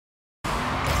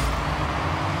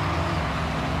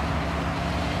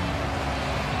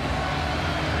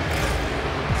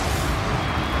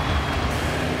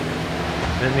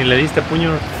mames, ni le diste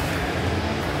puño.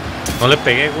 No le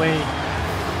pegué, güey.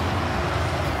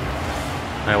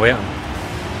 Me voy a...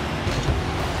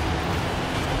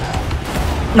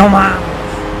 No mames.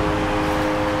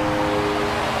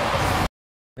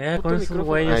 Con esos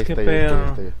güeyes, qué pedo.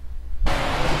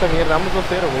 Esta mierda, vamos 2-0,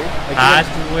 güey.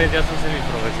 Estos güeyes ya son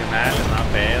semiprofesionales, no,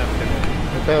 espérate.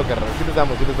 No pedo, carnal, sí les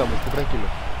damos, tú tranquilo.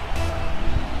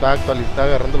 Está actualizado, está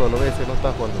agarrándolo el OBS, no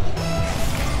está jugando.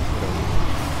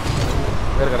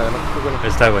 Verga, la ganaste tú, bueno.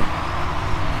 Está, güey.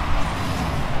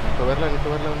 Necesito verla,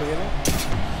 ¿dónde viene?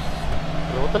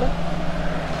 Rebótala.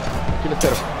 Aquí la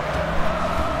espero.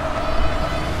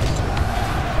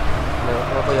 No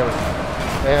va para allá, güey.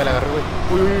 La agarré, güey.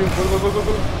 Uy,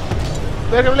 gol.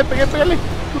 Verga, le pegué, pégale.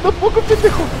 Tú tampoco,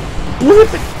 pendejo.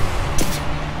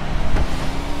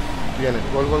 Viene,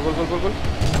 gol.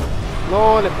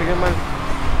 No, le pegué mal.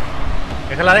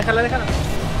 Déjala.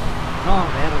 No,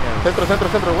 verga. Centro,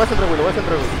 voy a centro, güey.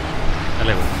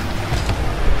 Dale, güey.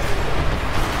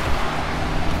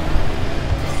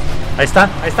 Ahí está,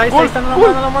 no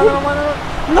la mano.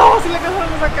 No, si le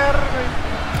alcanzaron a sacar, güey.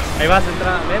 Ahí vas a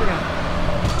entrar, verga.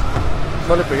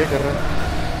 No le pegué, carnal.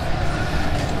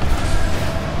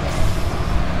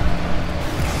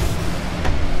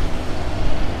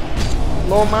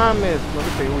 No mames, no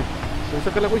le pegué, güey.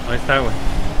 Sácala, güey. Ahí está, güey.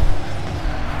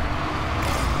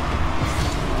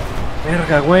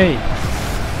 Verga, güey.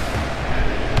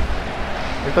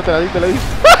 Esta te la di.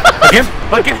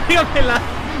 ¿Para qué? Dígamela.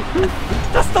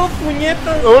 Estás todo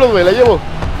puñetas. Vámonos, güey, la llevo.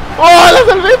 ¡Oh, la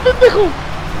salvé, pendejo!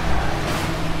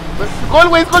 Gol,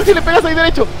 güey, es gol si le pegas ahí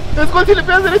derecho. Es gol si le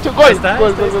pegas derecho. Gol.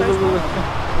 Gol.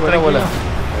 Buena bola.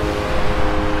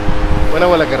 Buena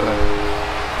bola, carnal.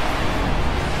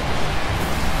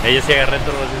 Ella sí agarré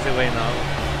turbos ese güey,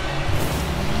 no.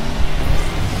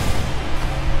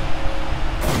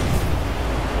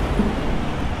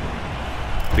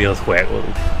 Videojuegos,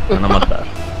 van a matar.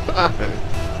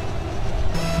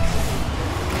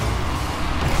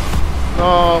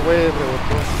 No, güey,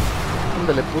 rebotó.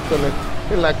 Ándale, puto,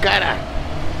 en la cara.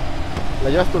 La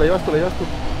llevas tú.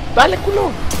 Dale,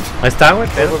 culo. Ahí está, güey.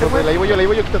 La llevo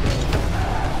yo, quítate.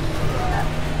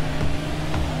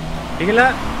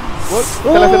 Síguela.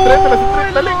 Te la centré,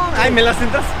 dale. Ay, me la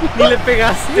centras. Ni le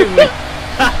pegaste, güey.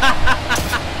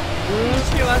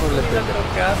 Qué vas, ni la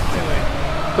trocaste, güey.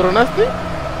 ¿Tronaste?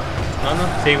 No,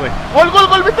 sí, güey.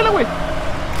 Gol, métela, güey.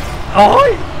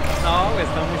 ¡Ay! No, güey,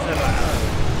 está muy cerrada, güey.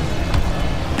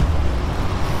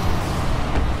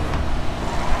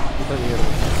 Puta mierda.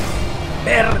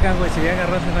 Verga, güey, si ya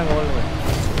agarras una gol, güey.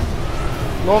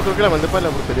 No, creo que la mandé para la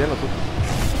portería nosotros.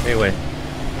 Sí, güey.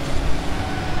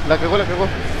 La cagó. Puta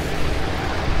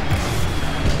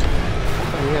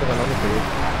mierda, no me pegué.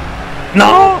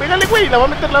 ¡No! Pégale, güey, la va a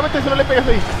meter si no le pegas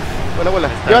ahí. Buena bola.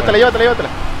 Llévatela.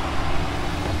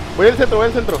 Voy al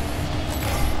centro.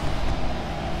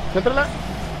 Céntrala.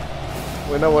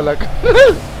 Buena bola.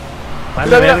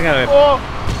 Vale, verga, güey. ¡Oh,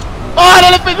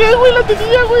 no le pegué, güey! La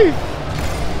tenía, güey.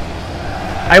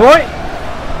 Ahí voy.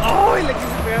 ¡Ay! Le quise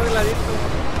pegar de ladito.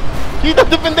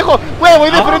 Quítate, pendejo. Güey,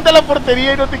 voy de frente a la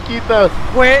portería y no te quitas.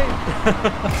 Güey.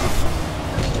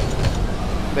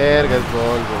 Verga, es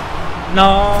gol, güey.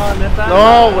 No, neta.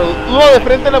 No, güey. Iba de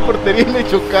frente a la portería y me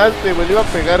chocaste, güey. Le iba a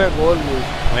pegar a gol,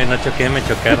 güey. Güey, no choqué, me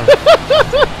chocaron.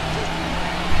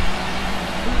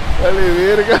 Dale,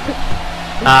 verga.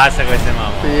 Ese güey se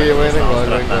mamó. Sí, buen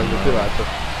gol, este vato.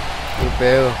 Qué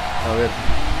pedo. A ver.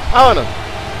 Vámonos.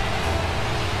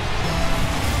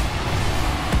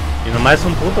 Y nomás es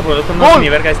un punto, pero el otro no hace ni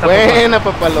verga. Ahí está. Buena,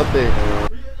 papalote.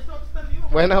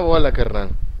 Buena bola, carnal.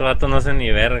 Este vato no hace ni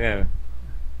verga, güey.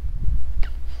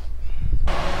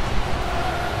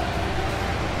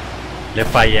 Le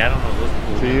fallaron los dos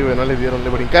puntos. Sí, güey, no le dieron. Le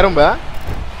brincaron, ¿verdad?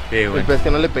 Sí, güey. El pez que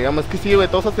no le pegamos. Es que sí, güey,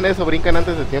 todos hacen eso. Brincan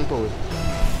antes de tiempo, güey.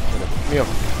 Mío.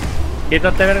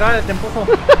 Quítate, verga, te empujo.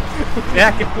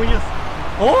 Mira, qué puños.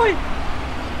 ¡Uy!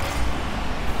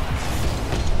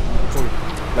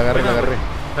 La agarré.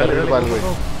 Dale, igual, güey.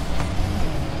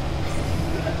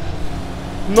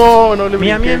 No le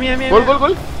brinqué. Mía.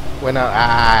 Gol.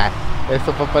 Buena.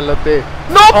 Eso, papalote.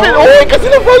 ¡No, pero! ¡Uy, casi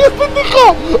le fallas,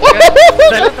 pendejo!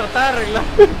 Dale a tratar de arreglar.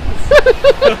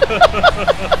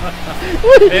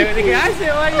 Dije, ¡ay,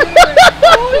 se va a ir,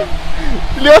 güey!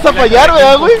 Le vas a fallar,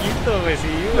 ¿verdad, güey? Sí,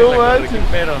 güey, No manches.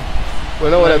 pero...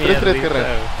 Bueno, 3-3, carnal.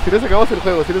 Si le sacamos el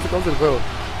juego,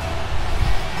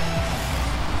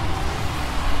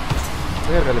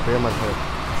 Verga, le pegué mal, a ver.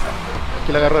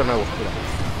 Aquí la agarro de nuevo, mira.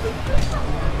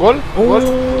 ¿Gol? Uy.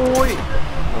 No, güey.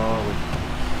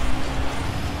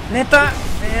 Neta,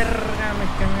 verga, me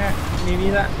caga mi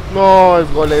vida. No,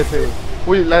 es gol ese, güey.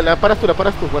 Uy, la paras tú,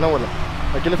 buena bola.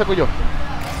 ¿A quién le saco yo?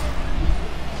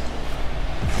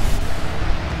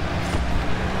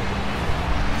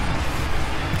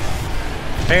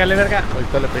 Pégale, verga. Ahí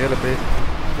está, le pegué.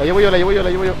 La llevo yo.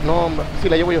 No, sí,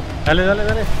 la llevo yo. Dale.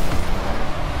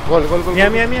 Gol. Mía.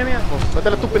 Oh,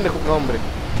 mátala tú, pendejo. No, hombre.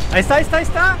 Ahí está.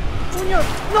 Puño.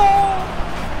 ¡No!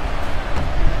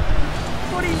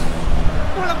 Morí.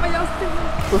 ¿Cómo la fallaste, güey?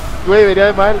 Pues, güey, vería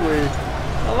de mal, güey.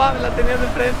 No mames, la tenías de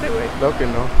frente, güey. No, que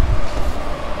no.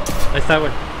 Ahí está,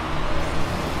 güey.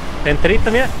 Centrito,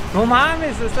 mira. No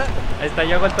mames, ahí está,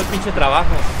 ya aguantó el pinche trabajo.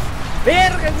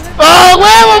 ¡Verga! ¡Ah,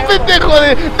 huevo, pendejo!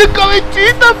 De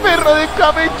cabechita, perro, de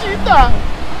cabechita.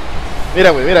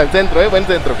 Mira, güey, mira el centro, buen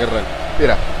centro, carnal.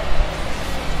 Mira.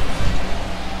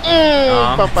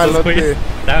 No, Papalote.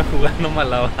 Estaba jugando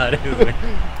malabares, güey.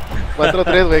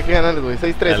 4-3, güey, ¿qué ganas, güey?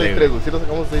 6-3, güey. Si lo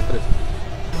sacamos 6-3.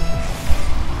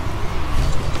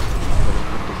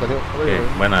 Salió. Okay,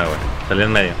 buena, güey. Salió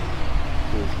en medio. Sí.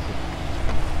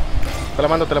 Te la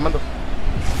mando.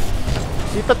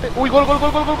 Quítate. Uy, gol.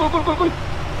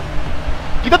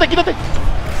 Quítate.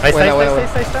 Ahí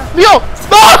está. ¡Mío!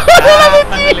 ¡No!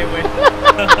 Ándale, güey.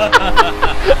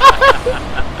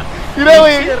 Mira,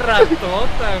 güey. Qué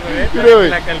ratota, güey. Mira, güey.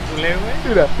 La calculé, güey.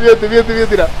 Mira,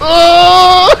 fíjate.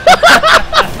 ¡Oh!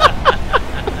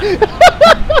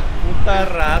 Puta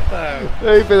rata,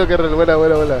 güey. Ay, pedo, carnal. Buena.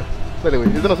 Dale, güey.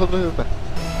 Es de nosotros, esta.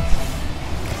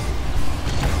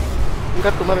 Un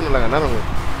gato madre nos la ganaron, güey.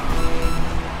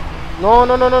 No,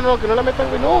 que no la metan,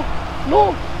 güey. No.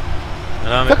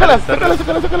 Sácala. Está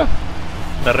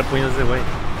repuñando ese güey.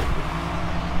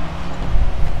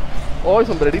 Ay,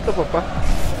 sombrerito, papá.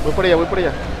 Voy por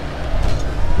allá.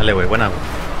 Dale, güey, buena, güey.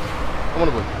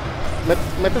 Vámonos, güey.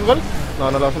 ¿Metes gol?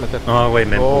 No la vas a meter. No, güey,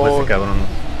 me empujó ese cabrón.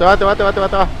 Te va. Sí,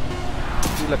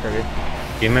 la cagué.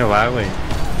 ¿Quién me va, güey?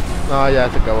 No, ya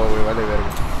se acabó, güey, vale verga.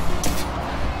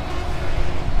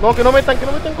 No, que no metan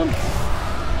gol.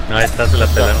 No, esta se la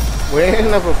pelaron.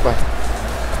 Buena, papá.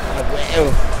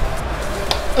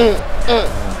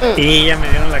 Sí, ya me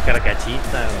dieron la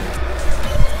carcachita,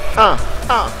 güey.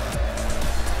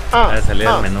 A salir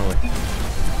del menú, güey.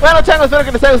 Bueno, changos, espero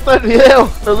que les haya gustado el video.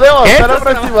 Nos vemos, ¿Qué? hasta la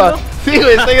 ¿Estás próxima. grabando? Sí,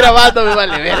 güey, estoy grabando, me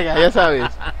vale verga, ya sabes.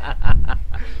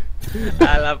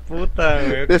 A la puta,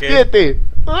 güey. Okay. Despídete.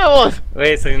 Nos vemos.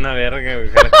 Güey, soy una verga, güey.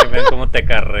 Ojalá que vean cómo te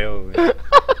carreo, güey.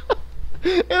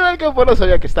 El Alkapone no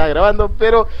sabía que estaba grabando,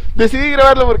 pero decidí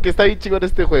grabarlo porque está bien chingón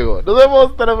este juego. Nos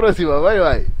vemos hasta la próxima.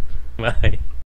 Bye. Bye.